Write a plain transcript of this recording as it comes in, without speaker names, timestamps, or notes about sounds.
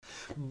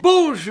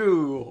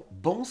Bonjour,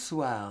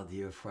 bonsoir,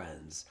 dear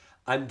friends.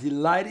 I'm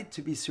delighted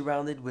to be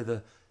surrounded with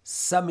a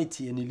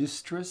summity, an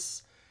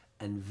illustrious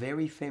and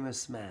very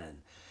famous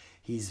man.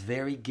 He's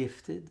very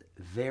gifted,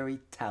 very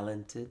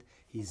talented,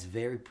 he's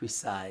very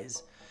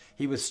precise.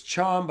 He was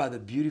charmed by the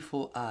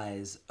beautiful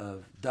eyes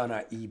of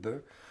Donna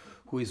Eber,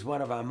 who is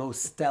one of our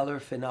most stellar,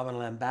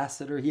 phenomenal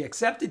ambassadors. He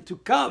accepted to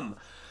come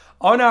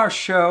on our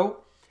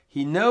show.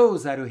 He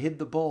knows how to hit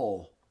the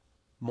ball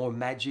more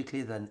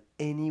magically than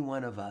any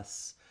one of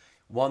us.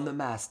 Won the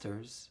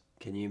Masters,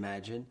 can you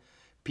imagine?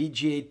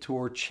 PGA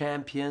Tour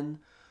champion,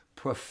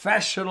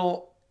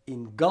 professional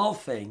in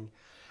golfing,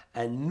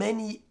 and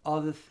many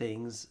other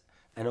things.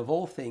 And of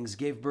all things,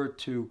 gave birth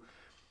to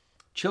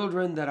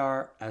children that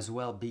are as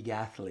well big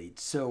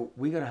athletes. So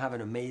we're going to have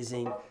an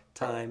amazing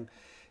time.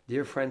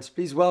 Dear friends,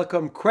 please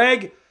welcome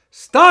Craig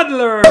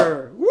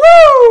Stadler.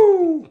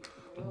 Woo!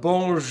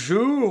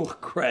 Bonjour,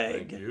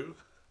 Craig. Thank you.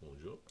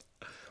 Bonjour.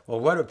 Well,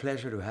 what a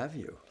pleasure to have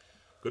you.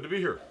 Good to be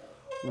here.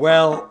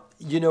 Well,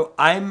 you know,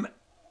 I'm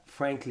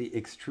frankly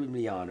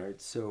extremely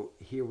honored. So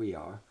here we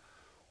are.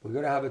 We're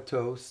going to have a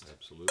toast.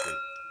 Absolutely.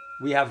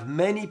 We have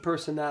many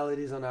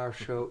personalities on our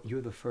show.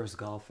 You're the first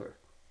golfer.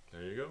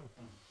 There you go.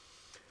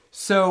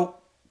 So,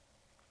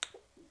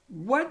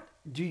 what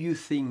do you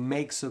think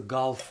makes a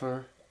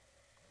golfer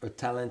a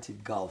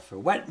talented golfer?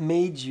 What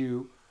made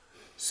you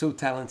so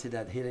talented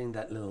at hitting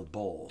that little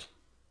ball?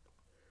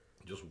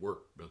 Just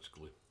work,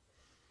 basically.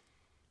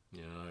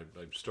 Yeah,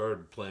 I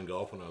started playing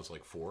golf when I was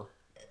like 4.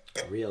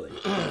 Really?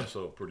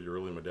 So pretty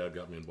early my dad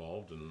got me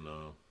involved, and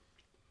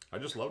I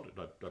just loved it.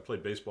 I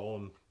played baseball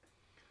and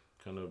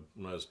kind of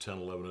when I was 10,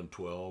 11, and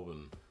 12,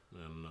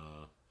 and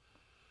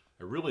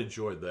I really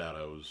enjoyed that.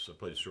 I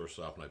played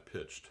shortstop and I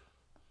pitched.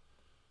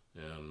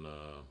 And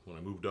when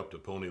I moved up to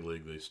Pony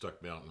League, they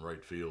stuck me out in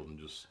right field and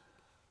just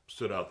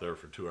stood out there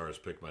for 2 hours,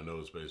 picked my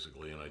nose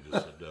basically, and I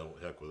just said,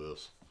 heck with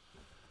this.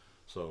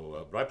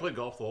 So, but I played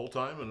golf the whole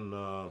time,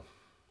 and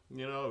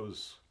you know,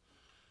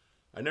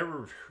 I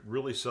never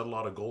really set a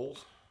lot of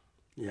goals.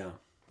 Yeah.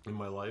 In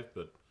my life,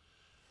 but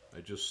I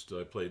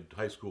played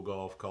high school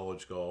golf,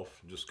 college golf,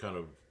 just kind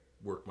of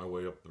worked my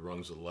way up the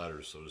rungs of the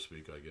ladder, so to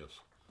speak, I guess.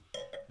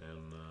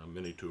 And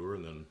mini tour,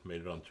 and then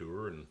made it on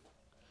tour, and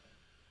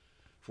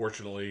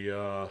fortunately,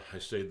 I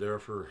stayed there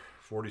for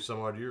 40 some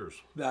odd years.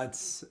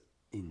 That's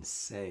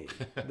insane.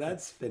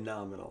 That's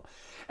phenomenal.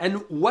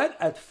 And what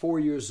at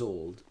 4 years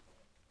old,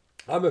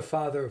 I'm a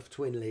father of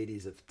twin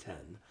ladies of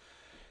 10,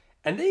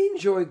 and they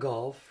enjoy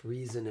golf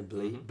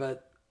reasonably,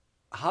 but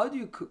how do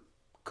you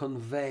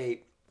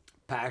convey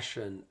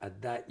passion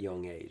at that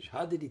young age?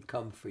 How did it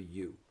come for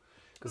you?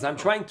 Because I'm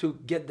trying to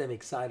get them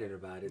excited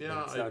about it, Yeah,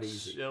 but it's not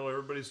easy. You know,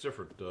 everybody's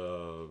different.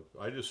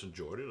 I just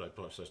enjoyed it.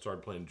 I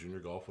started playing junior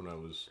golf when I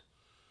was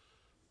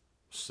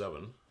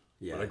 7.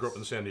 Yes. But I grew up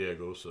in San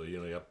Diego, so you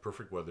know you have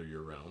perfect weather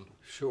year round.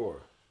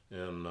 Sure.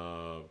 And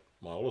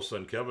my oldest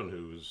son Kevin,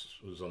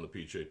 who's on the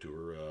PGA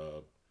Tour,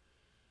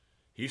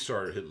 he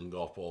started hitting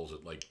golf balls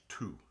at like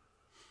 2.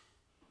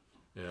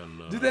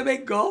 And Do they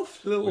make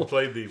golf? we Little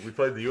played the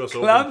U.S.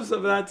 clubs Open.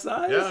 of that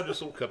size? Yeah,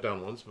 just little cut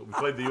down ones. But we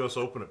played the U.S.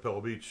 Open at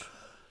Pebble Beach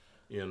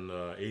in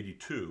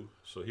 '82.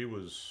 So he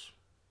was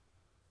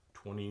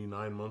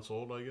 29 months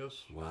old, I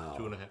guess. Wow.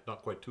 2.5,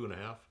 not quite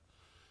 2.5.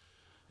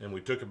 And we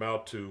took him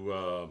out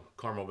to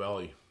Carmel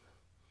Valley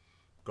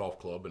Golf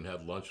Club and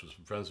had lunch with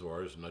some friends of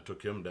ours. And I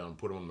took him down,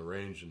 put him on the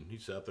range, and he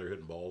sat there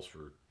hitting balls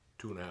for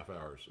 2.5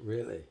 hours.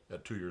 Really?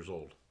 At 2 years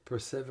old.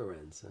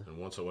 Perseverance. Huh? And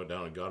once I went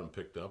down and got him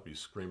picked up, he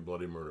screamed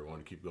bloody murder,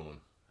 wanted to keep going.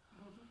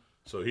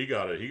 So he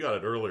got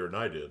it earlier than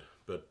I did.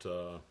 But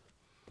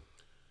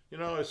you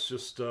know, it's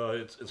just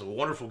it's a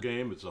wonderful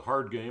game. It's a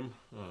hard game.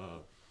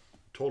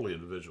 Totally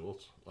individual,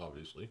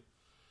 obviously.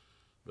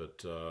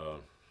 But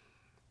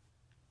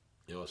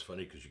you know, it's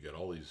funny because you get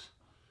all these.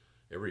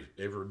 Every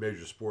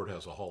major sport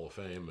has a Hall of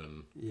Fame,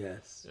 and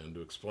Yes. and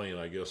to explain,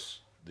 I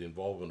guess, the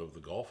involvement of the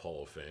Golf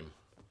Hall of Fame.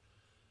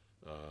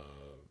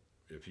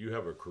 If you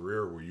have a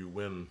career where you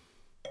win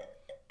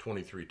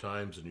 23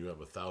 times and you have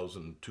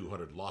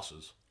 1,200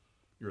 losses,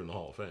 you're in the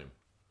Hall of Fame.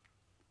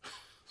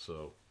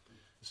 So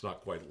it's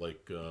not quite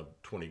like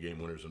 20 game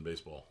winners in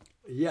baseball.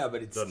 Yeah,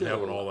 but it Doesn't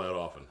happen all that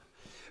often.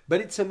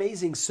 But it's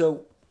amazing.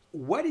 So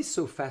what is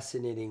so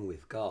fascinating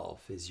with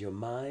golf is your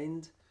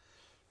mind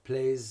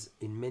plays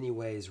in many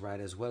ways, right,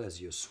 as well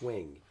as your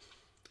swing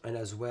and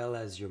as well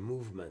as your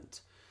movement.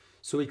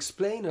 So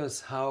explain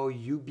us how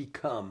you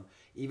become,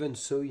 even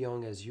so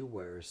young as you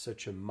were,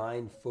 such a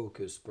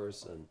mind-focused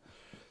person,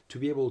 to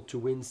be able to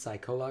win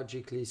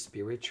psychologically,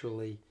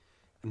 spiritually,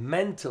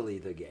 mentally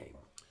the game.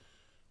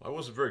 I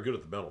wasn't very good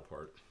at the mental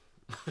part.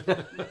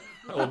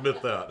 I'll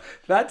admit that.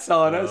 That's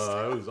honest.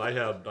 I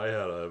had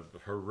a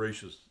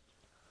voracious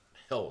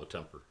hell of a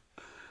temper,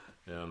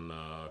 and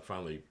I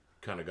finally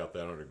kind of got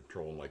that under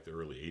control in like the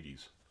early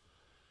 '80s.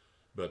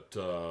 But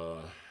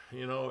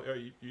you know,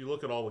 you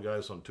look at all the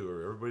guys on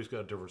tour. Everybody's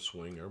got a different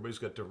swing. Everybody's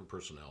got different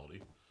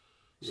personality.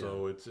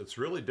 So it's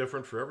really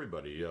different for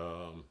everybody.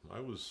 I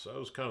was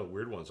kind of the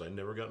weird ones. I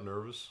never got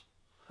nervous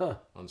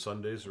on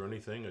Sundays or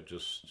anything. It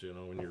just, you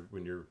know,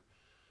 when you're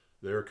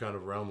they're kind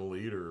of around the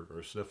lead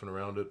or sniffing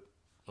around it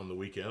on the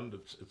weekend,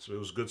 it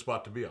was a good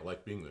spot to be. I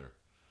like being there.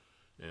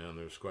 And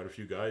there's quite a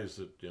few guys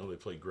that, they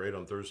play great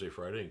on Thursday,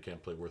 Friday, and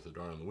can't play worth a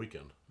darn on the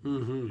weekend.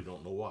 Mm-hmm. You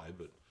don't know why,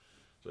 but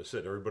as I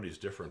said, everybody's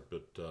different.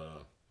 But,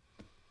 the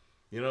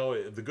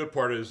good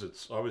part is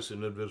it's obviously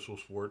an individual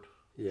sport.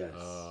 Yes.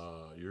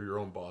 You're your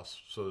own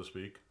boss, so to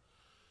speak.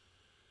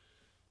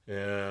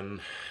 And,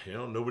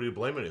 nobody to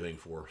blame anything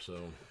for. So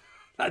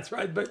That's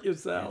right, but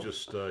yourself. you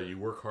just, you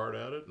work hard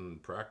at it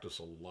and practice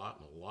a lot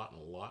and a lot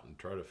and a lot and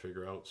try to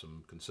figure out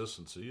some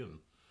consistency and,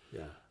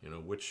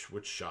 which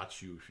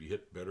shots if you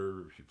hit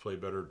better, if you play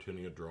better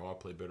hitting a draw,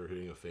 play better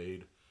hitting a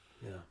fade.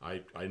 Yeah.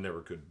 I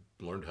never could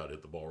learn how to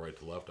hit the ball right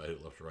to left. I hit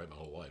it left to right my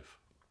whole life.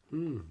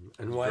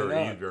 And why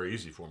very, not? Very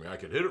easy for me. I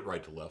could hit it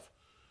right to left,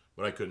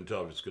 but I couldn't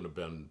tell if it's going to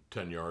bend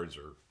 10 yards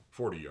or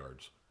 40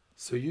 yards.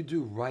 So you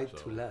do right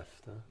to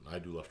left, huh? I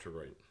do left to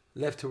right.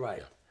 Left to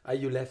right. Yeah. Are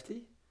you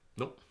lefty?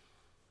 Nope.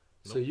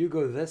 So you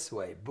go this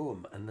way,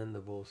 boom, and then the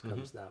ball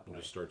comes that way.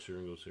 Just starts here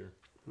and goes here.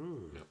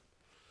 Yeah.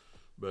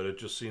 But it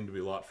just seemed to be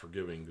a lot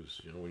forgiving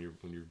because when you're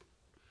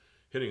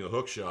hitting a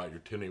hook shot,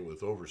 you're hitting it with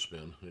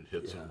overspin. It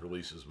hits and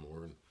releases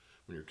more, and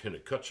when you're hitting a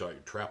cut shot,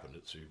 you're trapping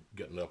it, so you're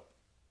getting up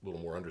a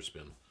little more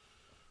underspin.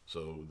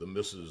 So the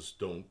misses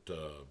don't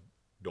go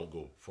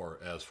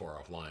as far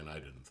offline. I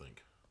didn't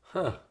think.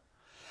 Huh.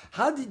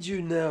 How did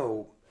you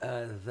know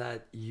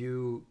that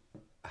you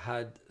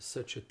had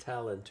such a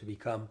talent to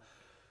become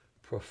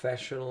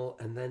professional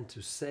and then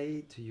to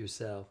say to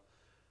yourself,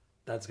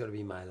 that's going to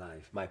be my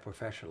life, my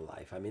professional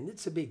life? I mean,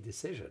 it's a big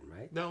decision,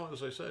 right? No,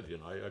 as I said,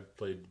 I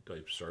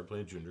started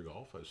playing junior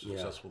golf. I was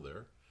successful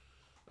there,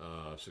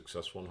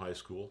 successful in high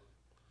school.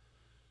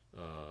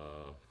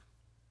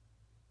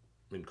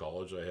 In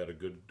college, I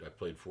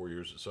played 4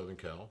 years at Southern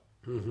Cal.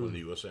 Won the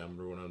U.S.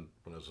 Amateur when I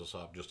was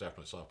just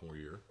after my sophomore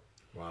year.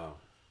 Wow.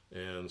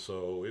 And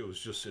so it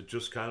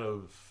just kind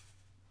of,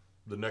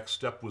 the next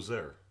step was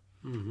there.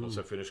 Once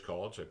I finished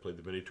college, I played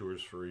the mini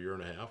tours for a year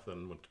and a half,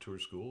 then went to tour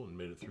school and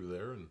made it through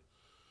there. And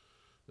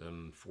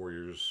then 3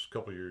 years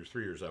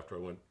after I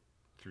went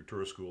through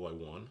tour school, I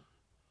won.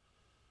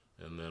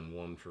 And then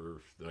won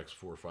for the next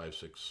 4, 5,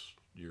 6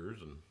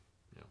 years. And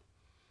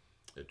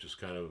it just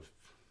kind of,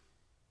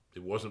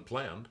 it wasn't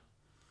planned.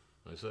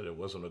 I said it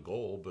wasn't a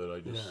goal, but I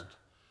just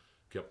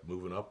kept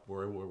moving up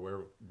where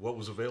what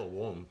was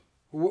available and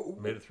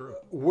made it through.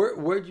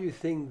 Where do you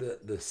think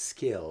the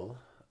skill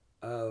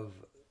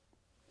of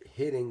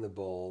hitting the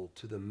ball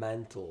to the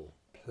mental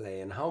play,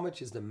 and how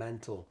much is the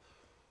mental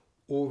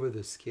over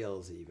the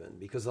skills even?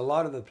 Because a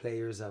lot of the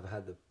players I've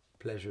had the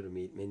pleasure to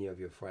meet, many of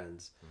your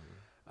friends,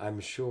 I'm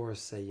sure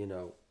say,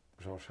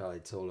 Jean-Charles,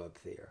 it's all up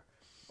there.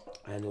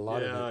 And a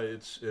lot of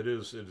it's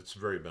a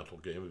very mental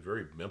game, a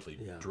very mentally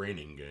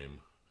draining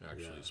game,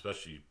 actually,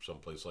 especially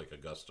someplace like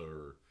Augusta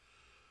or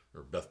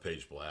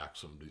Bethpage Black,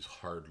 some of these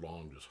hard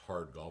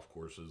golf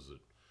courses that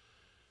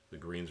the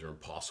greens are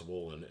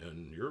impossible,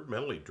 and you're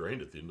mentally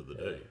drained at the end of the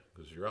day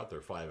because you're out there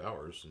 5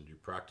 hours and you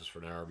practice for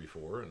an hour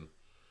before, and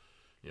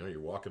you're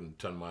walking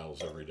 10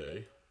 miles every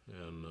day,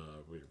 and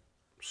we're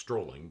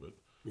strolling, but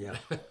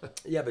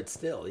but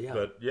still,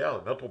 But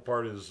the mental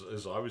part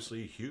is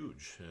obviously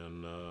huge,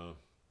 and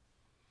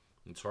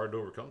it's hard to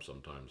overcome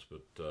sometimes.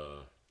 But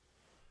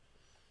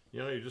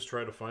you just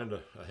try to find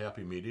a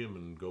happy medium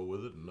and go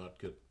with it, and not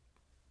get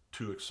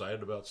too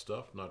excited about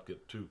stuff, not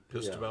get too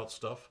pissed about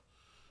stuff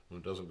when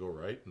it doesn't go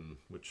right, and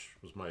which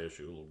was my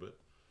issue a little bit.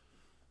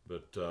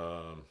 But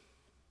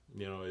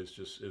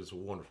it's a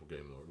wonderful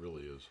game, though. It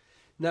really is.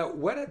 Now,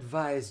 what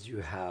advice do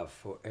you have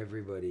for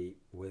everybody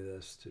with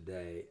us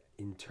today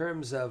in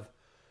terms of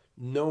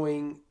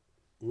knowing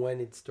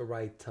when it's the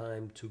right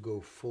time to go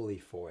fully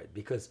for it?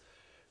 Because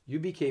you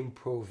became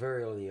pro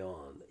very early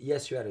on.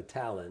 Yes, you had a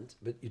talent,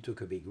 but you took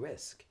a big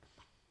risk,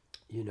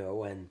 and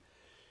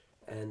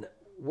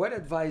what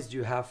advice do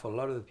you have for a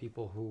lot of the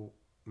people who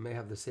may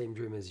have the same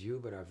dream as you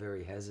but are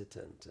very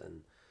hesitant?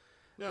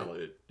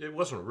 It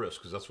wasn't a risk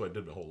because that's what I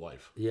did my whole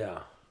life. Yeah.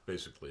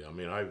 Basically, I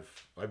mean,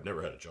 I've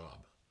never had a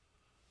job.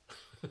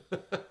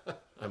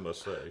 I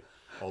must say,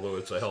 although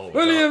it's a hell of a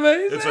job.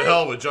 Amazing. It's a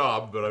hell of a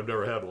job, but I've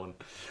never had one.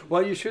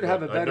 Well, you should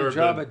have a better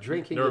job at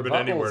drinking your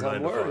bubbles. Never been anywhere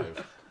 9 to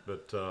 5.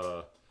 But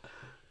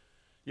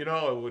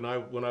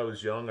when I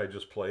was young, I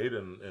just played,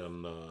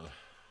 and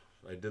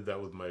I did that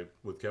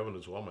with Kevin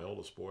as well, my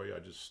oldest boy.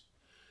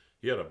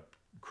 He had a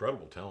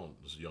incredible talent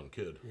as a young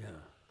kid.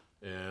 Yeah.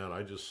 And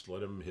I just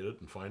let him hit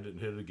it and find it and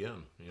hit it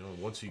again.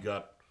 Once he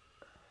got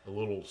a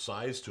little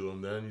size to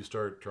him, then you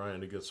start trying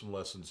to get some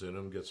lessons in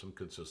him, get some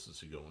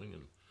consistency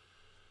going.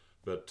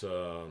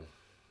 I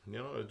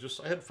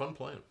had fun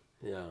playing.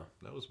 Yeah.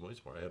 That was my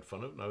part. I had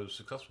fun at it, and I was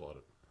successful at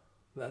it.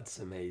 That's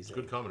amazing. It's a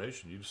good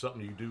combination. You do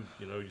something you do,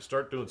 you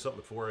start doing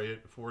something at 4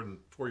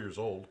 years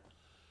old,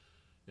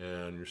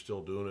 and you're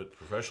still doing it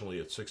professionally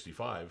at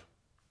 65.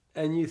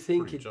 And you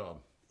think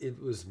it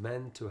was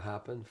meant to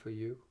happen for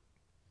you?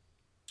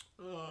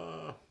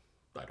 I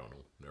don't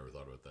know. Never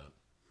thought about that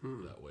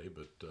that way,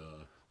 but...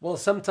 Well,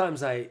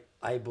 sometimes I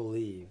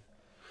believe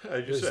As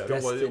you There's said,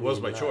 destiny it was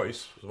in my life.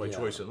 choice. It was my Yeah.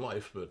 choice in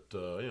life, but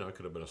I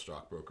could have been a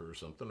stockbroker or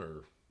something,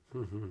 or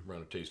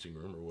run a tasting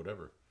room or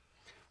whatever.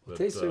 But,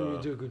 tasting room,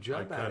 you do a good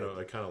job at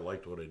I kind of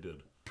liked what I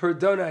did. Per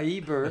Donna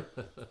Eber,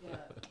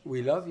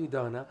 we love you,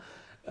 Donna.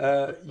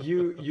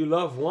 You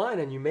love wine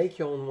and you make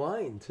your own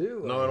wine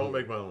too. No, I don't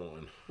make my own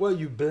wine. Well,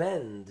 you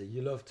blend.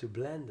 You love to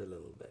blend a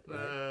little bit.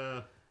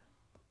 Right?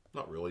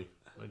 Not really.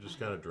 I just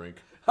kind of drink.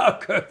 Oh,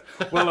 good.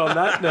 Well, on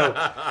that note,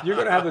 you're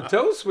going to have a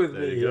toast with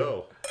There me. you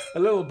go. A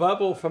little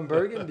bubble from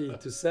Burgundy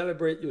to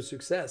celebrate your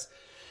success.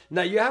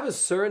 Now, you have a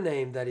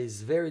surname that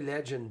is very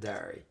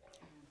legendary,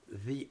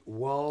 the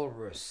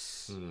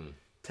Walrus.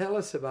 Tell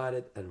us about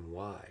it and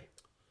why.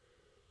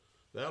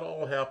 That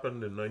all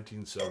happened in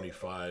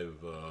 1975.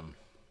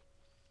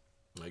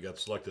 I got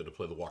selected to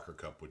play the Walker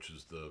Cup, which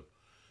is the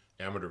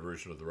amateur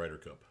version of the Ryder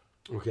Cup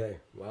Okay.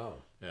 Wow.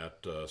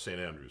 at St.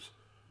 Andrews,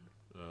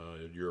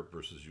 Europe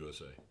versus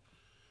USA.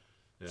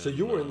 So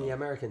you were in the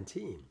American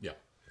team. Yeah.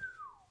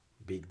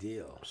 Big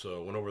deal.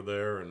 So I went over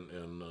there,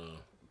 and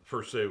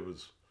first day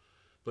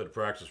played a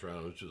practice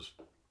round. It was just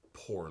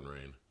pouring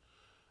rain,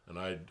 and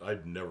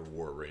I'd never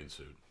wore a rain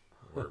suit,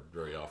 or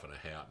very often a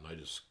hat, and I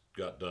just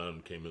got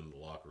done, came into the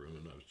locker room,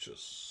 and I was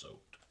just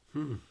soaked.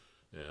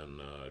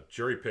 And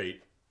Jerry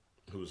Pate,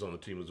 who was on the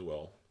team as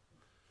well,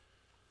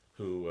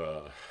 who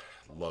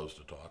loves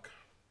to talk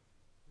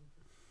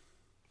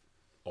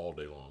all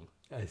day long.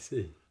 I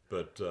see.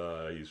 But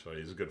he's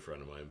funny. He's a good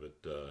friend of mine.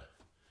 But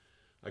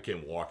I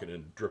came walking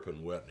in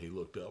dripping wet, and he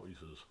looked up. He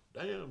says,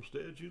 "Damn,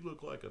 Stedge, you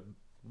look like a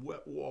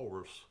wet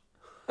walrus."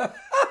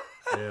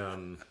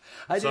 And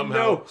I didn't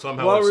somehow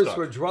know it walrus stuck.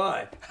 were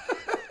dry.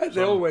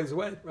 They're always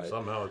wet, right?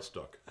 Somehow it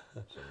stuck.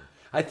 So,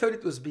 I thought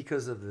it was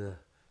because of the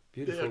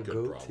beautiful yeah,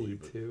 good, probably, goatee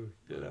but, too.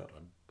 You yeah, know.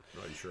 I'm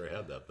not even sure I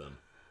had that then.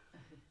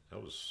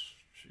 That was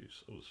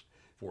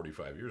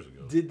 45 years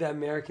ago. Did the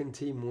American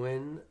team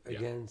win Yeah,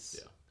 against?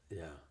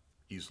 Yeah.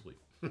 Easily.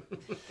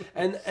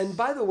 And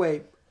by the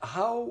way,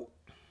 how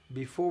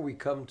before we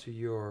come to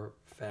your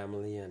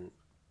family and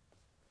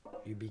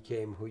you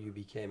became who you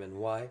became and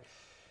why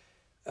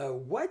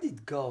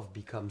did golf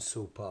become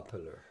so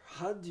popular?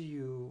 How do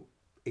you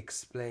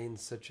explain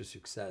such a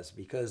success?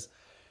 Because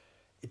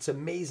it's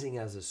amazing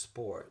as a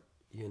sport.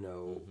 You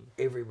know,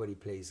 everybody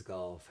plays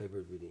golf.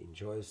 Everybody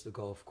enjoys the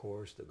golf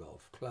course, the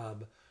golf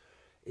club.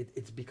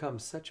 It's become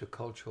such a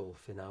cultural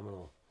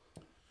phenomenon.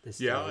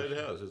 Yeah, it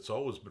has. It's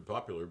always been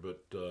popular,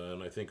 but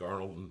and I think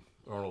Arnold and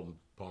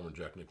Palmer and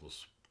Jack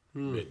Nicklaus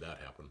made that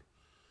happen.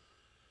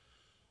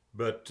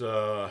 But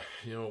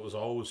it was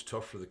always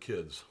tough for the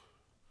kids.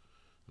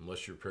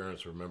 Unless your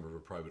parents were a member of a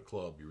private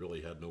club, you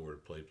really had nowhere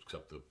to play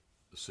except the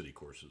city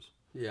courses.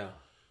 Yeah.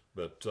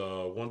 But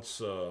once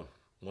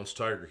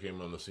Tiger came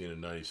on the scene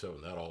in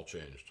 '97, that all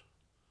changed,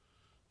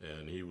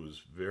 and he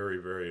was very,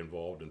 very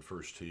involved in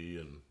First Tee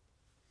and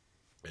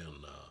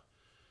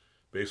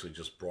basically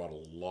just brought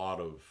a lot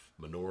of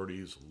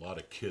minorities, a lot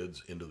of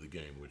kids into the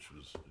game, which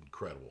was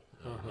incredible.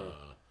 And,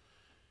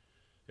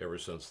 ever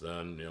since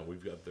then,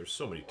 there's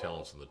so many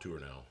talents on the tour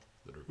now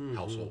that are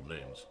household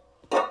names,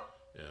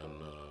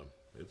 and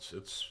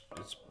it's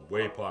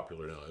way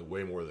popular now,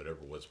 way more than it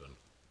ever was been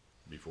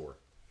before.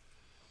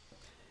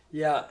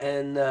 Yeah,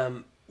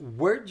 and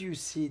where do you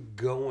see it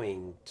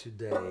going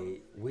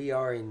today? We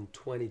are in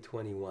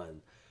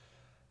 2021.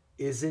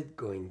 Is it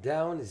going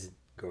down? Is it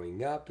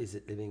going up? Is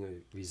it living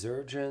a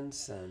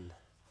resurgence? And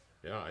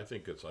yeah, I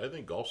think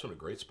golf's in a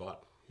great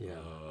spot. Yeah.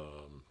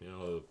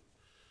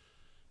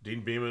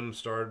 Dean Beeman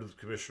started as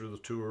commissioner of the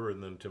tour,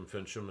 and then Tim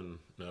Fincham and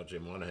now Jay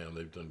Monahan.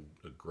 They've done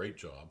a great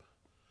job.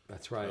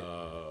 that's right.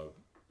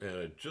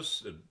 And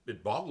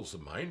it boggles the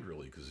mind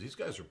really, because these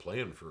guys are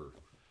playing for,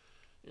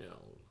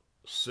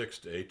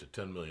 $6 to $8 to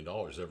 $10 million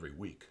every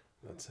week,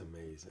 That's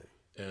amazing.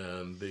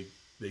 and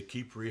they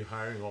keep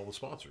rehiring all the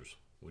sponsors,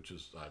 which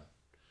is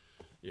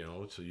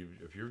so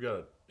if you've got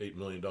an $8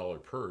 million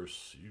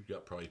purse, you've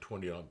got probably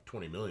 20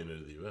 million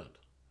into the event,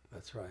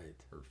 That's right.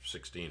 or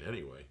 16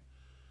 anyway.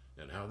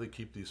 And how they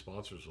keep these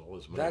sponsors all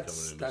this money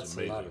That's coming in is a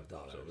amazing. lot of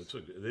dollars. So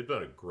they've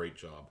done a great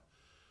job.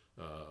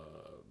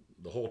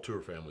 The whole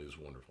tour family is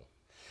wonderful.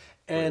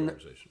 Great And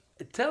organization.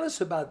 tell us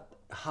about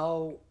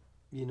how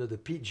the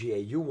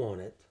PGA. You won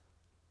it.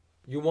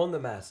 You won the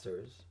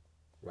Masters,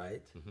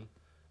 right?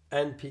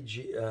 And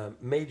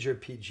major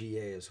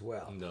PGA as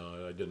well.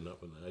 No, I did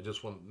not win that. I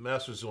just won.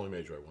 Masters is the only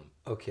major I won.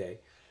 Okay.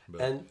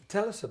 But- And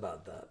tell us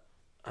about that.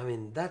 I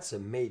mean, that's a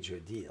major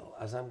deal,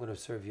 as I'm going to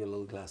serve you a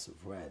little glass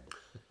of red.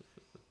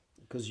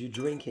 Because you're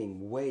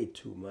drinking way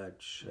too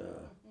much.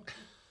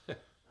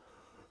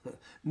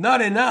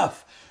 Not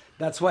enough.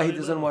 That's why he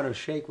doesn't want to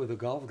shake with a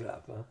golf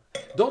glove. Huh?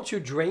 Don't you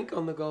drink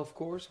on the golf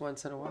course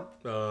once in a while?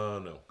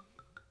 No,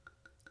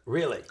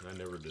 Really? I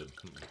never did.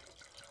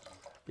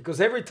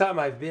 Because every time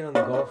I've been on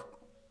the golf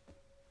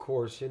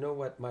course, you know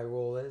what my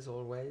role is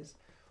always?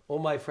 All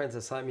my friends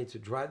assign me to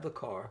drive the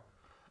car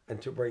and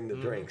to bring the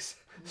drinks.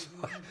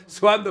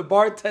 So I'm the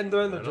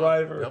bartender and the I know.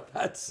 driver. Yep,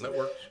 that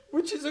works.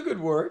 Which is a good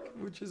work.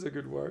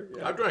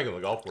 Yeah. I drank on the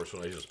golf course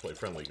when I just play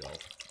friendly golf,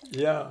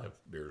 Yeah. have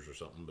beers or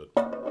something.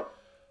 But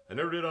I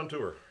never did on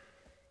tour.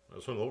 I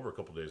was hungover a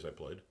couple days I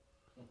played.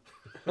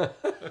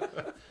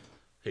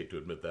 Hate to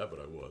admit that, but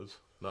I was.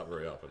 Not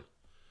very often.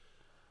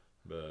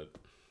 But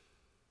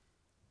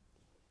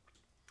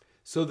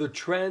So the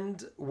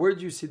trend, where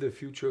do you see the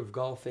future of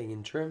golfing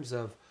in terms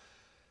of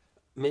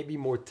maybe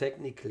more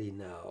technically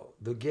now,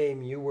 the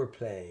game you were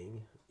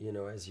playing, you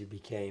know, as you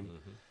became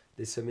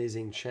this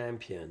amazing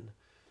champion,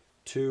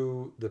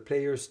 to the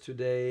players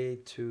today,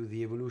 to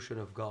the evolution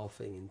of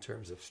golfing in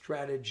terms of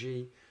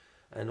strategy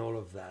and all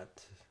of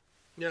that?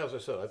 yeah, as I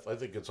said, I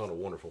think it's on a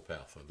wonderful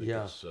path. I think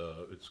Yeah.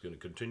 it's going to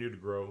continue to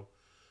grow.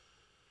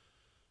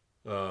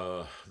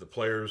 The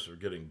players are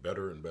getting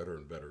better and better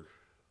and better.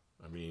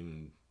 I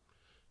mean,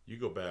 you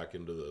go back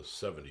into the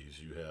 70s,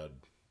 you had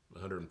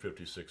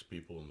 156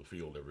 people in the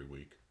field every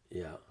week,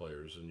 Yeah.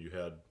 players, and you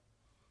had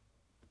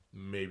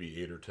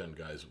maybe 8 or 10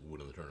 guys that would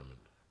win in the tournament.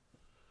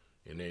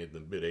 In the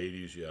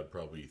mid-80s, you had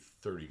probably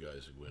 30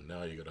 guys that win.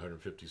 Now you got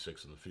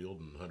 156 in the field,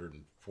 and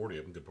 140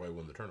 of them could probably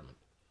win the tournament.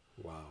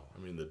 Wow. I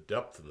mean, the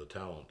depth and the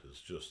talent is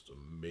just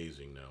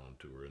amazing now on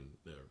tour, and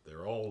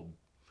they're all,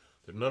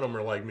 none of them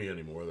are like me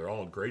anymore. They're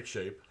all in great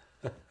shape.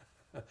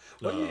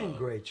 Well, you're in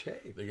great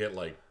shape. They get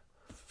like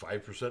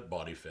 5%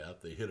 body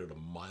fat. They hit it 1.5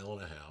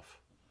 miles,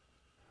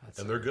 That's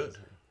and they're good.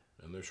 amazing.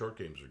 And their short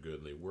games are good,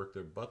 and they work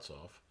their butts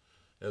off,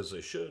 as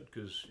they should.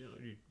 Because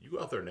you go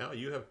out there now,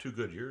 you have 2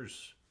 good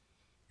years,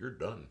 you're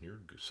done.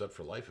 You're set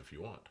for life if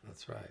you want.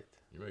 That's right.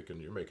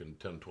 You're making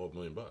 10, 12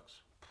 million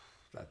bucks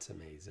That's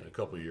amazing. in a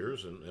couple of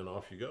years, and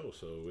off you go.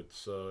 So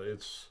it's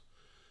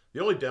the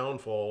only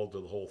downfall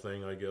to the whole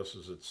thing, I guess,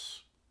 is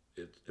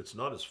it's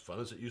not as fun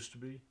as it used to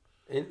be.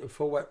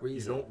 For what You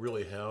reason? don't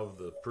really have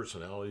the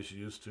personalities you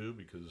used to,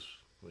 because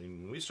I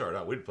mean, when we started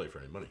out, we didn't play for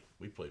any money.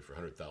 We played for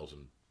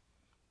 100,000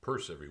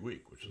 purse every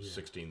week, which is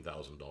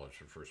 $16,000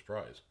 for first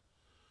prize,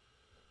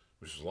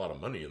 which is a lot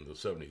of money in the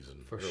 70s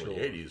and For early sure.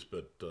 80s.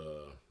 But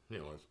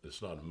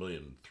it's not $1.3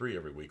 million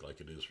every week like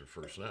it is for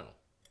first now.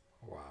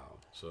 Wow.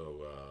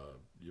 So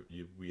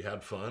we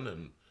had fun,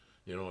 and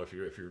if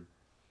you're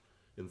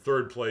in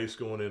third place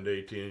going into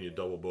 18 and you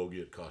double bogey,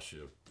 it costs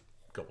you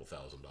a couple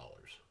 $1,000.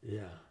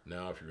 Yeah.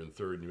 Now, if you're in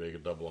third and you make a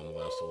double on the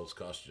last hole, it's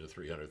cost you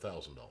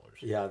 $300,000.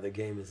 Yeah, the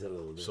game is a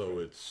little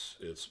different.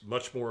 So it's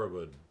much more of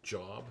a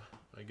job,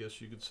 I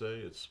guess you could say.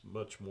 It's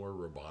much more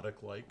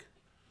robotic-like,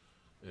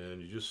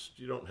 and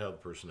you don't have the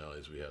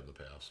personalities we had in the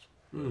past.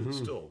 But it's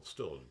still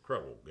an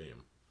incredible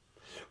game.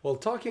 Well,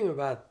 talking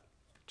about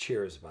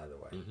cheers, by the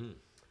way.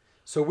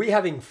 So we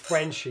having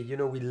Frenchie,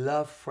 we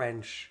love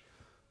French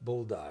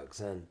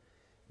bulldogs, and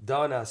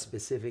Donna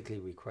specifically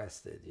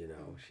requested,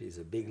 she's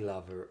a big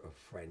lover of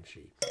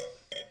Frenchie.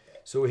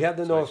 So we have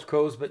the North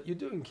Coast, but you're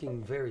doing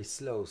King very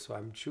slow, so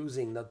I'm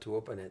choosing not to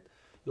open it.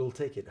 You'll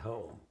take it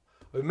home.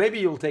 Or maybe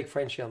you'll take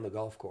Frenchie on the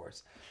golf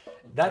course.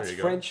 That's you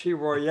go. Frenchie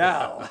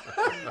Royale.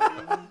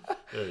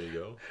 There you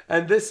go.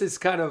 And this is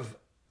kind of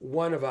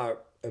one of our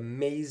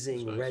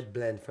amazing Nice. red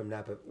blend from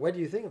Napa. What do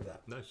you think of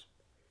that? Nice.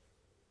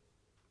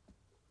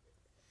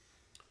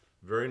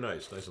 Very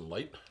nice. Nice and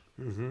light.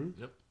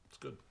 Yep, it's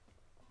good.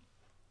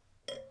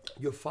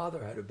 Your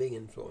father had a big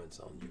influence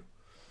on you.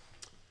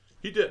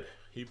 He did.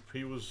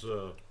 He was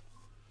a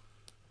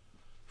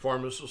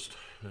pharmacist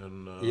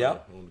and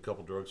Yeah. owned a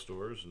couple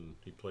drugstores, and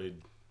he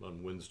played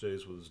on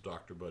Wednesdays with his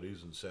doctor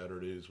buddies and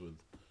Saturdays with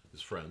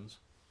his friends.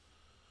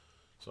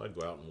 So I'd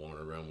go out and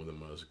wander around with him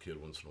when I was a kid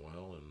once in a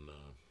while, and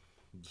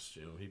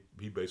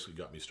he basically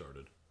got me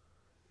started.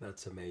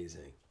 That's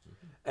amazing.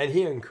 And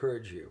he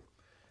encouraged you.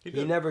 He He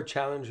did. never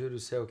challenged you to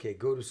say, okay,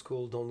 go to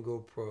school, don't go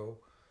pro,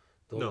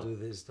 don't No. do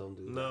this, don't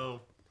do that.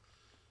 No,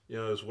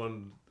 there's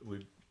one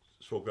we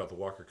spoke about the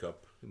Walker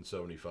Cup in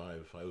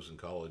 '75. I was in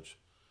college,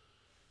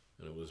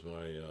 and it was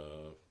my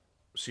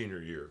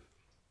senior year,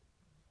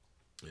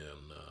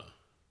 and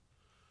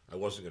I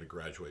wasn't going to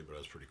graduate, but I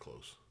was pretty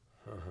close.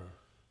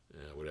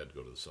 Yeah, we'd had to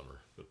go to the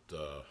summer,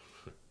 but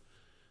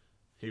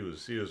he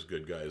was a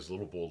good guy. He's a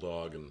little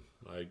bulldog, and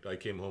I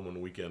came home on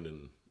the weekend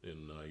in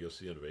I guess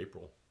the end of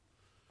April,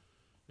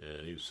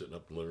 and he was sitting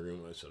up in the living room.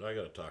 And I said, "I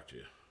got to talk to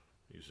you."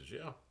 He says,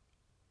 "Yeah,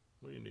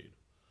 what do you need?"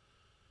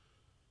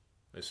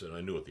 I said,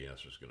 I knew what the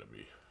answer was going to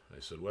be.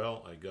 I said,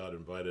 well, I got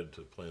invited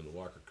to play in the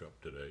Walker Cup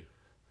today,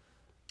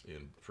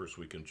 in first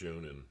week in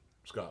June in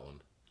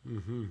Scotland.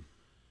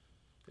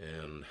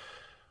 And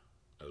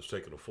I was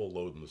taking a full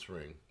load in the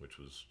swing, which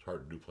was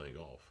hard to do playing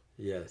golf,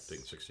 Yes.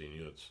 taking 16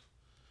 units.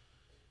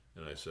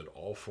 And I said,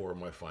 all 4 of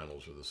my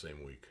finals are the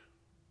same week.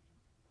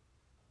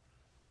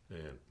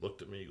 And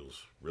looked at me, he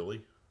goes,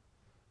 really?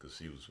 Because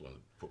he was the one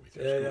that put me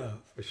through school. Yeah,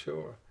 for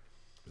sure.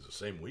 It's the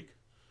same week?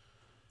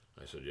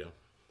 I said, yeah.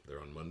 They're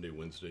on Monday,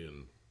 Wednesday,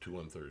 and 2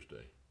 on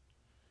Thursday.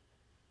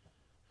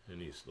 And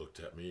he looked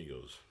at me, he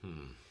goes,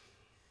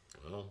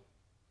 well,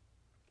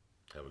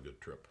 have a good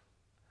trip.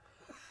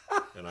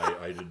 And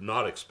I did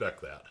not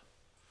expect that.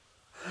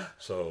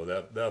 So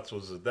that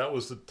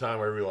was the time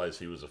I realized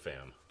he was a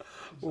fan.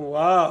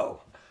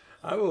 Wow.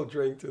 I will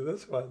drink to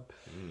this one.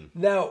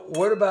 Now,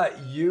 what about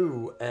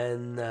you?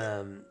 And,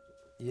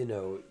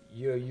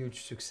 you're a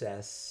huge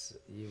success.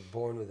 You're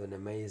born with an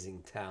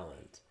amazing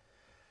talent.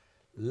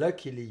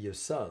 luckily, your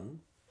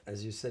son,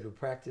 as you said, who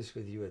practiced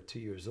with you at 2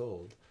 years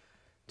old,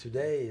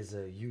 today is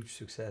a huge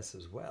success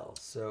as well.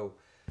 So,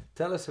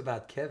 tell us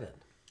about Kevin.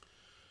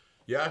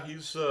 Yeah,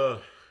 he's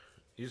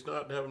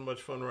not having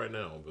much fun right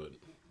now,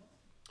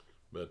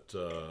 but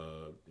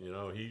you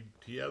know,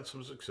 he had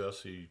some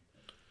success. He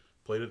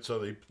played at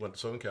Southern, he went to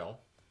Southern Cal,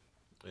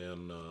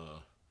 and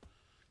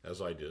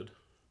as I did,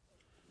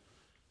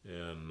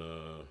 and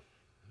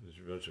as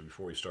you mentioned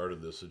before he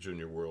started this, the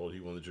Junior World, he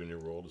won the Junior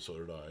World, and so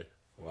did I,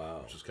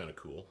 Wow. which is kind of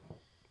cool.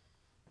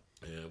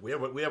 And we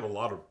have a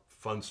lot of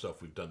fun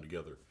stuff we've done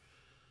together,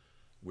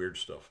 weird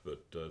stuff,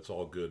 but it's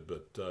all good.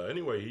 But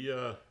anyway,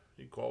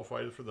 he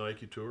qualified for the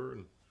Nike Tour,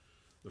 and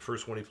the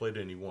first one he played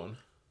in, he won.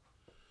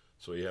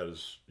 So he had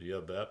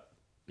that.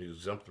 He was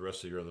exempt the rest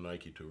of the year on the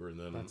Nike Tour, and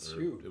then That's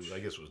huge. I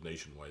guess it was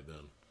nationwide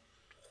then.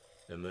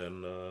 And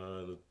then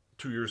the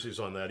 2 years he's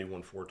on that, he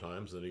won 4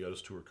 times. Then he got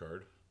his tour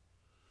card,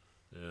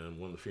 and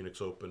won the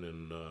Phoenix Open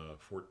in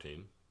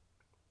 14,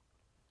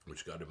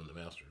 which got him in the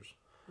Masters.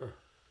 Huh.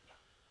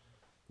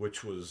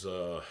 Which was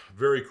a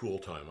very cool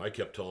time. I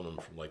kept telling him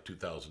from like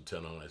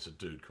 2010 on, I said,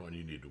 dude, come on,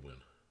 you need to win.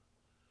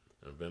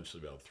 And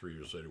eventually, about 3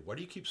 years later, why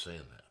do you keep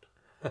saying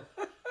that?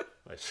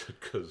 I said,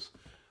 because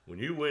when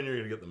you win, you're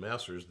going to get the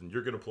Masters, then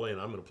you're going to play, and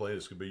I'm going to play.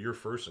 It's going to be your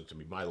first, and it's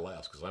going to be my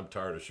last, because I'm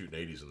tired of shooting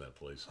 80s in that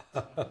place.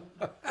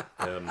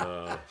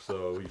 And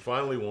so he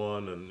finally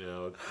won, and you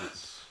know,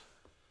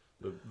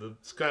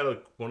 it's kind of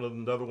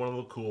another one of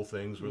the cool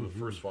things. We're the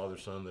first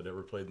father-son that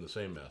ever played in the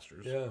same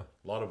Masters. Yeah.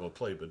 A lot of them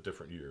played, but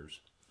different years.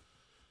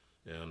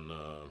 And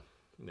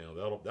you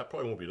know, that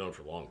probably won't be done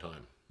for a long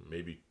time.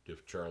 Maybe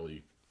if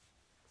Charlie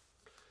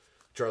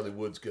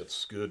Woods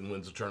gets good and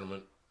wins the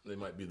tournament, they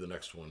might be the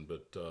next one.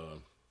 But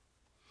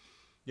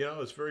yeah,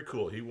 it's very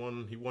cool. He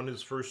won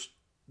his first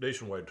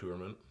nationwide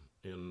tournament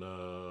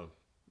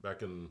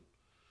back in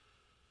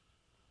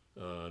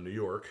New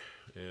York,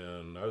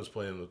 and I was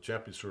playing the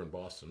Champions Tour in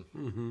Boston.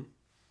 Mm-hmm.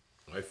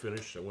 I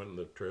finished. I went in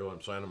the trail.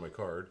 I'm signing my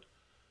card.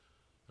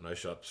 And I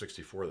shot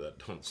 64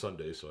 that on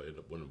Sunday, so I ended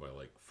up winning by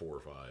like 4 or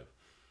 5.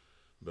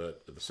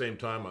 But at the same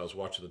time, I was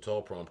watching the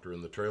teleprompter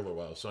in the trailer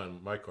while I was signing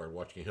my card,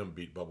 watching him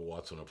beat Bubba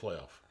Watson in a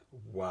playoff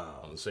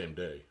Wow. on the same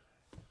day.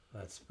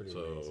 That's pretty So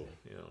amazing.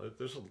 you know,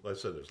 like I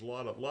said, there's a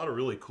lot of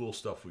really cool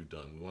stuff we've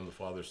done. We won the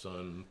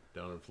father-son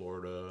down in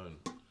Florida and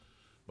a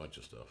bunch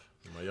of stuff.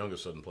 And my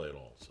youngest doesn't play at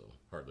all, so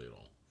hardly at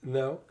all.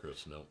 No?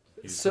 Chris, no,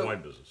 he's So- in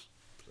wine business.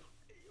 So.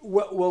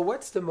 Well,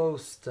 what's the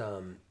most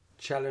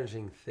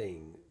challenging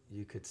thing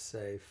you could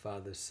say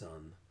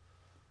father-son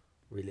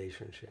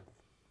relationship?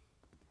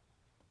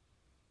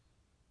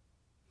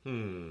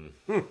 I'm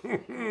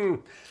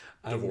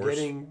Divorce.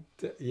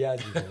 Yeah,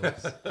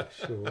 divorce.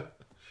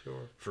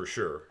 Sure. For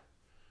sure.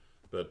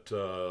 But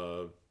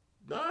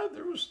nah,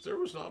 there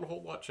was not a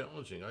whole lot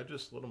challenging. I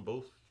just let them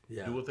both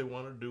Yeah. do what they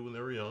wanted to do when they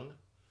were young.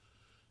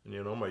 And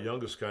you know, my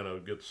youngest kind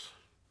of gets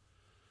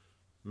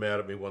mad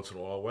at me once in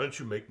a while. Why didn't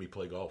you make me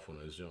play golf when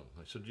I was young?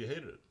 I said, you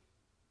hated it.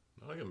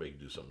 I'm not gonna make you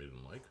do something you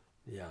didn't like.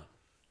 Yeah.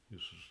 He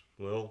says,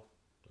 well,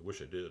 I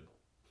wish I did.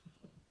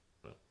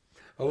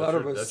 A lot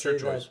of us that's say your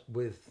that choice.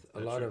 with a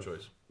That's lot your of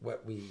choice.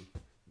 what we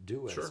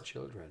do Sure. as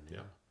children. Yeah,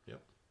 yeah.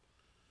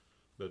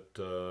 But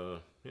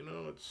you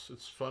know,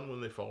 it's fun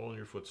when they follow in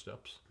your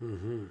footsteps.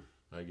 Mm-hmm.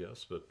 I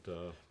guess, but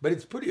But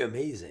it's pretty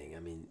amazing. I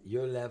mean,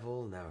 your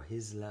level, now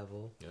his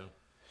level. yeah.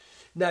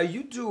 Now,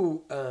 you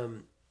do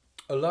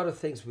a lot of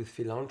things with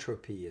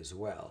philanthropy as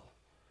well.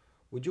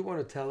 Would you want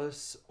to tell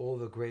us all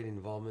the great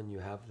involvement you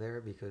have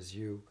there? Because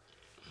you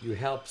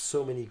help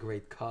so many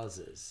great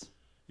causes.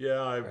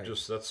 Yeah, Right.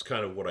 that's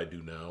kind of what I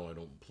do now. I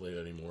don't play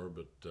anymore,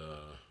 but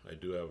I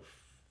do have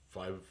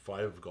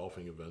five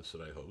golfing events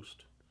that I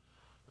host.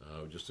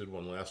 We just did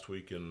one last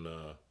week in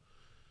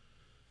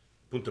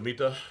Punta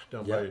Mita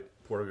down Yeah. by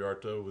Puerto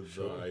Vallarta. With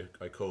Sure.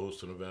 I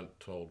co-host an event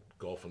called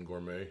Golf and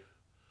Gourmet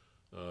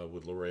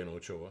with Lorraine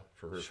Ochoa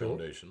for her Sure.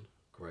 foundation.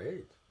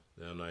 Great.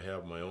 And I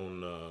have my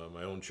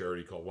own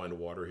charity called Wine to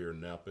Water here in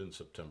Napa in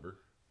September,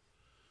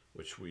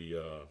 which we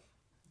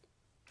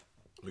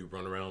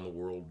run around the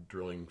world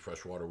drilling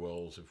freshwater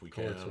wells if we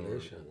can,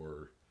 Conservation.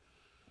 or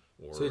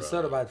So it's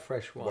not about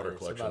fresh water, water it's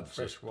collection about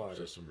fresh water.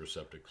 system or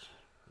septics,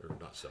 or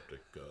not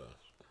septic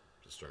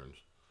cisterns.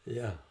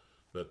 Yeah.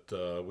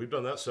 But we've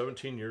done that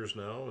 17 years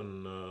now,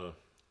 and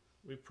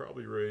we've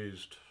probably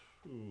raised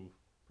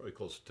probably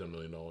close to $10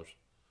 million,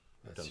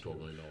 That's $12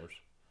 million.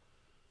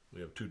 We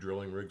have 2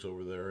 drilling rigs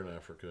over there in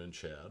Africa and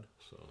Chad.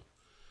 So,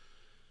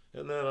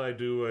 and then I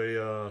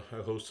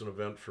host an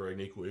event for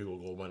Agnico Eagle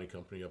Gold Mining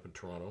Company up in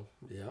Toronto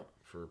Yeah.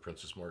 for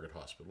Princess Margaret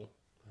Hospital,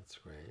 That's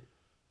great.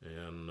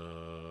 and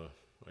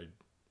I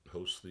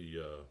host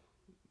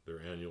their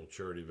annual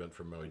charity event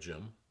for Maui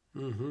Jim,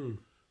 Mm-hmm.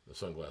 the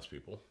Sunglass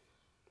People,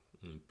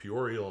 in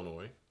Peoria,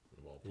 Illinois,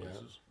 of all Yeah.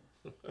 places.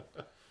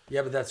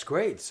 Yeah, but that's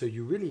great. So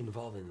you're really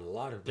involved in a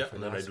lot of Yeah,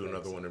 different and then I do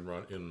aspects. another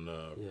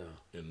one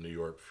Yeah. in New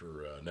York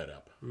for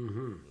NetApp,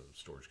 Mm-hmm. the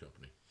storage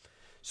company.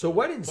 So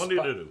what Fun to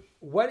do.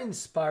 What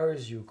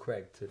inspires you,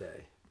 Craig,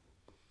 today?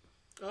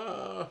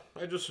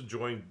 I just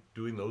enjoy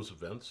doing those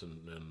events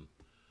and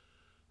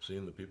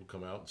seeing the people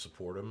come out and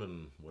support them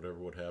and whatever,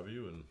 what have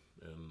you, and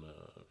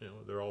you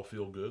know, they all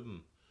feel good,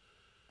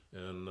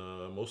 and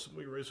most of them,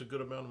 we raise a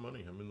good amount of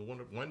money. I mean, the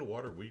Wine to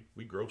Water,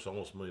 we gross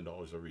almost $1 million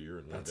every year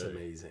in one day. That's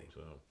amazing.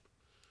 So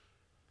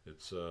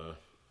it's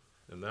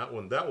and that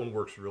one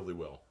works really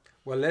well.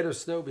 Well, let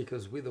us know,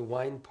 because we're the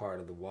wine part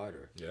of the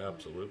water. Yeah,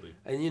 absolutely.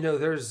 And you know,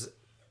 there's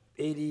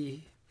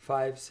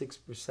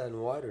 6%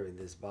 water in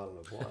this bottle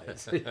of wine.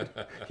 So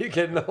you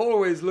can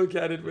always look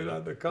at it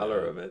without the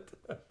color of it.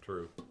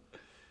 True.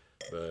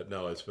 But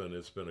no, it's been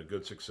a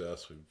good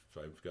success.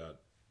 I've got,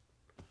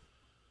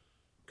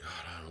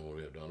 God, I don't know what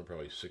we have done.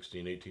 Probably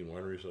 16, 18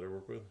 wineries that I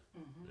work with.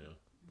 Mm-hmm. Yeah.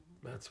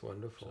 That's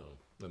wonderful.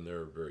 So, and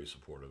they're very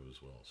supportive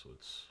as well. So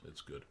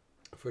it's good.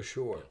 For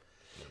sure.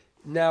 Yeah.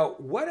 Now,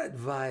 what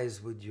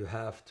advice would you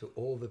have to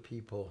all the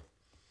people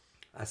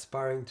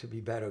aspiring to be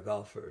better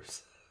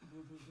golfers?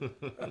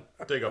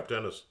 Take up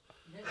tennis.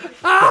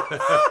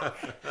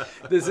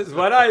 This is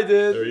what I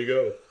did. There you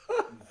go.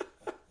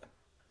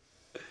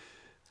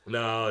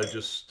 No, it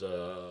just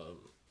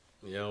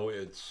you know,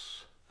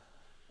 it's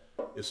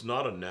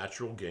not a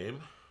natural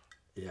game.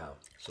 Yeah.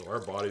 So our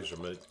bodies are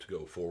meant to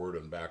go forward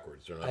and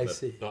backwards. They're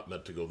not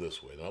meant to go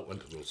this way. They're not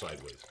meant to go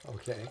sideways.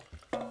 Okay.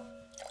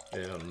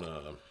 And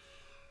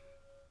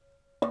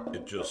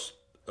it just,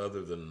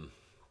 other than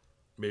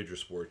major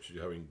sports,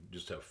 you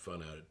just have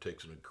fun at it. It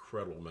takes an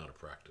incredible amount of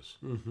practice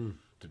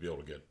to be able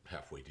to get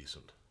halfway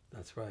decent.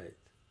 That's right.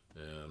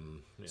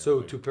 And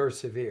so to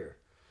persevere.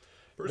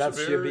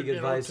 That's your big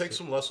advice. Take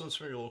some lessons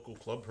from your local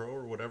club pro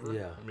or whatever.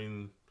 Yeah. I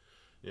mean,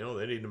 you know,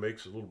 they need to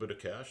make a little bit of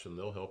cash, and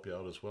they'll help you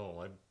out as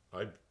well.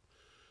 I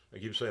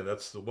keep saying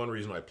that's the one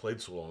reason I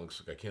played so long.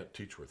 Is I can't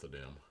teach worth a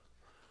damn.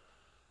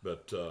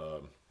 But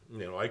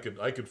you know, I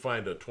could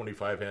find a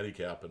 25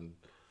 handicap and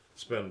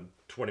spend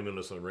 20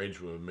 minutes on the range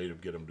with him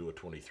and get him to a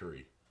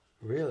 23.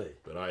 Really?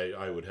 But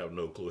I would have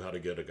no clue how to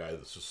get a guy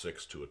that's a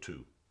 6 to a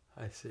 2.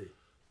 I see.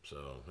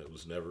 So that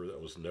was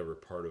never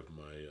part of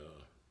my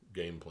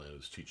game plan,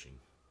 is teaching.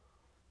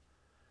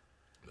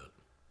 But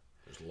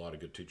there's a lot of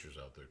good teachers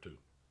out there too.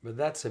 But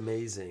that's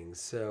amazing.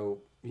 So,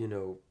 you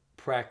know,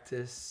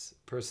 practice,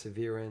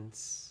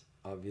 perseverance,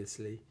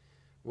 obviously.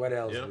 What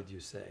else would you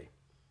say?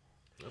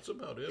 That's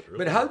about it, really.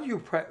 But how do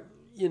you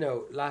you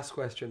know, last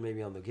question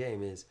maybe on the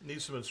game is...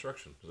 Need some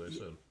instruction, as I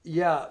said.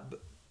 Yeah,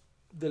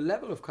 the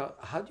level of...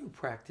 how do you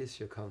practice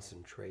your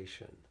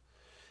concentration?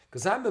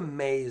 Because I'm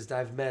amazed.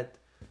 I've met,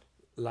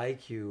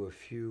 like you, a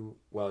few...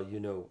 Well, you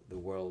know the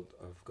world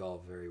of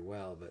golf very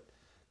well, but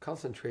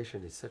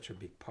concentration is such a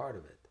big part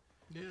of it.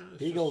 Yeah.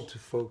 Being able to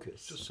focus.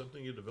 It's just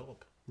something you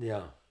develop.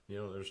 Yeah. You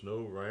know, there's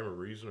no rhyme or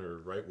reason or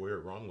right way or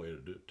wrong way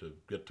to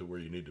get to where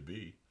you need to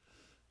be.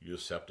 You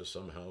just have to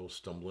somehow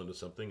stumble into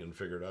something and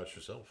figure it out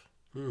yourself.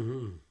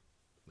 Mm-hmm.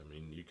 I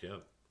mean, you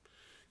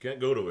can't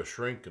go to a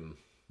shrink and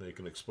they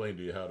can explain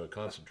to you how to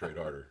concentrate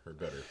harder or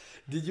better.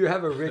 Did you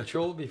have a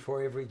ritual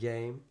before every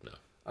game? No.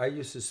 Are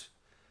you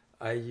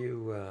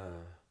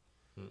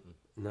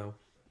no?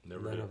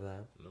 Never None did. of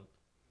that? No.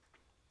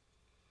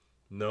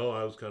 No,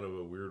 I was kind of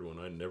a weird one.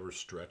 I never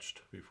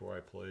stretched before I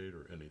played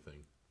or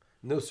anything.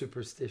 No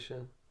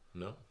superstition?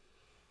 No.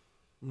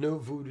 No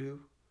voodoo?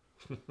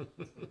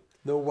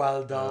 No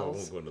wild No, I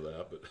dolls? won't go into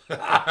that,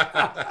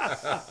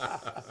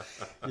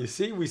 but You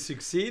see, we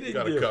succeeded,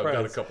 got dear got a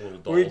friends. couple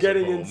little dolls We're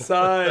getting at home.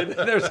 inside.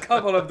 There's a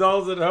couple of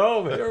dolls at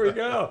home. Here we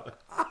go.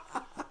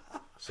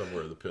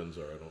 Somewhere the pins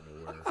are, I don't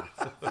know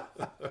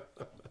where.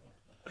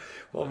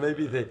 Well,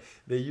 maybe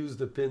they use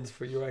the pins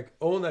for your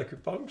own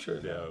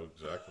acupuncture now. Yeah,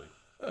 exactly.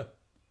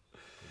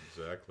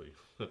 Exactly.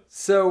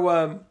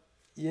 So,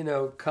 you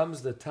know,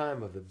 comes the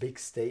time of the big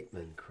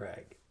statement,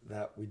 Craig,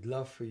 that we'd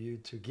love for you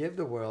to give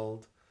the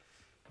world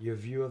your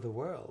view of the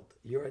world,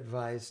 your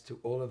advice to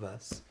all of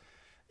us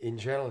in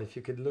general. If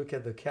you could look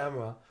at the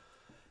camera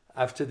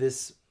after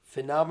this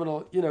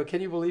phenomenal, you know,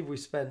 can you believe we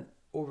spent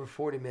over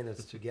 40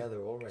 minutes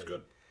together already? It's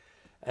good.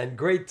 And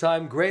great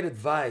time, great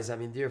advice. I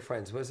mean, dear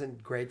friends, wasn't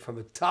it great from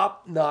a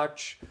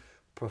top-notch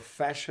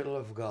professional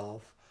of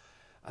golf,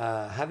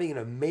 having an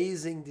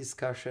amazing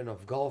discussion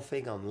of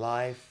golfing on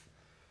life,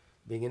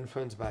 being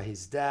influenced by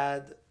his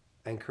dad,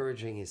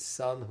 encouraging his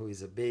son, who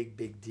is a big,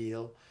 big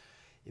deal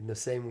in the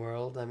same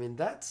world. I mean,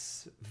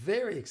 that's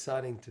very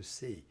exciting to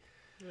see.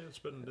 Yeah, it's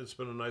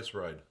been a nice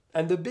ride.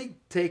 And the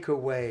big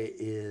takeaway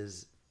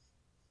is,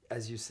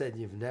 as you said,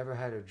 you've never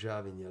had a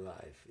job in your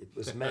life. It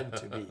was meant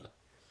to be.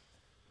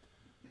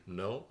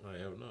 No, I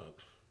have not.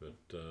 But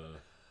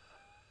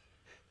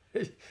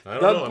I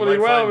Done don't know.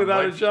 pretty well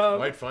without a job.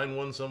 Might find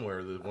one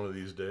somewhere one of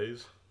these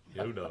days.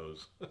 Who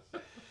knows?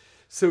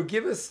 So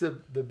give us the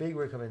big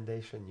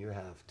recommendation you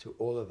have to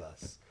all of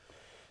us.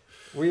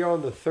 We are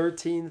on the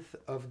 13th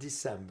of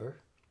December.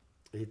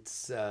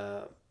 It's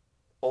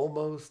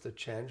almost a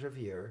change of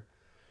year.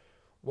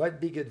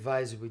 What big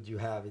advice would you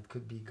have? It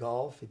could be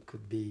golf. It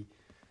could be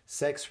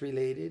sex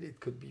related. It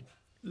could be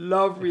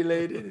love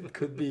related. It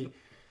could be,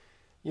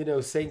 you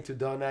know, saying to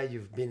Donna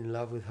you've been in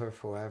love with her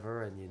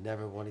forever and you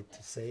never wanted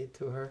to say it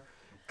to her.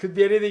 Could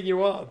be anything you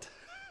want.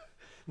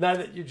 Now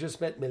that you just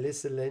met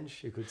Melissa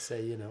Lynch, you could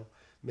say, you know,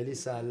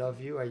 Melissa, I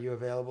love you. Are you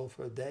available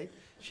for a date?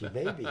 She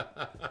may be.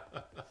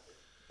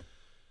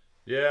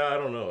 Yeah, I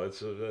don't know.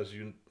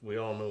 We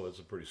all know, it's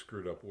a pretty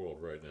screwed up world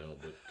right now.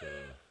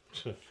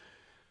 But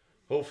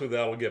hopefully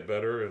that'll get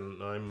better.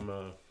 And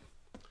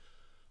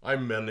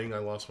I'm mending. I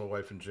lost my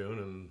wife in June,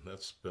 and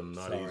that's been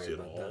not Sorry easy at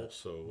about all. that.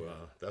 So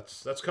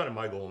that's kind of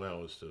my goal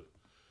now, is to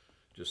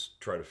just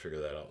try to figure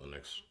that out in the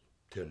next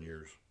 10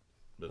 years.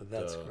 But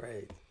That's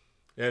great.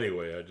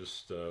 anyway, I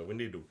just we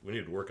need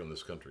to work on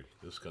this country.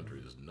 This country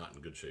is not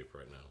in good shape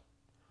right now.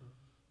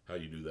 How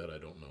you do that, I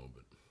don't know,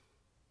 but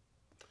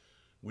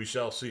we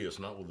shall see. It's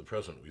not with the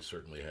president we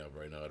certainly have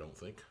right now, I don't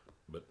think.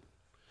 But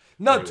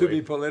Not to anyway,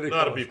 be political.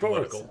 not to be of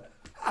course. political.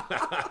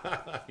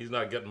 He's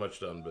not getting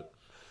much done, but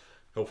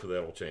hopefully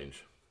that'll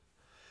change.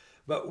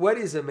 But what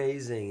is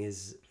amazing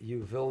is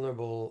you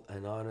vulnerable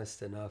and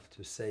honest enough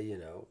to say,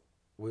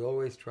 we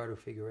always try to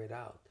figure it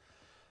out.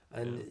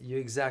 And you're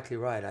exactly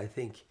right. I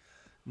think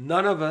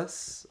none of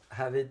us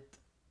have it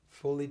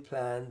fully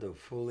planned or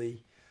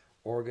fully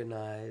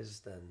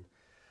organized. And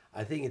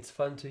I think it's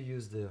fun to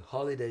use the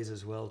holidays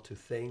as well to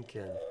think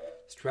and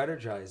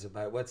strategize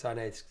about what's our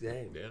next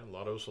game. Yeah, a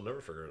lot of us will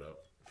never figure it out.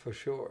 For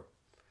sure.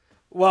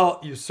 Well,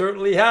 you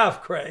certainly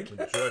have, Craig.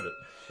 Enjoyed it.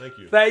 Thank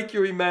you. Thank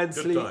you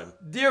immensely. Good time.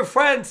 Dear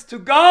friends, to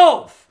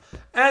golf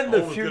and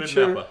the Always good in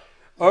future Napa.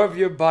 of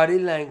your body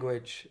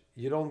language.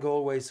 You don't go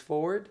always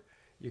forward.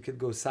 You could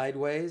go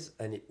sideways,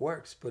 and it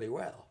works pretty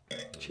well.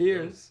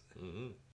 Cheers. Mm-hmm.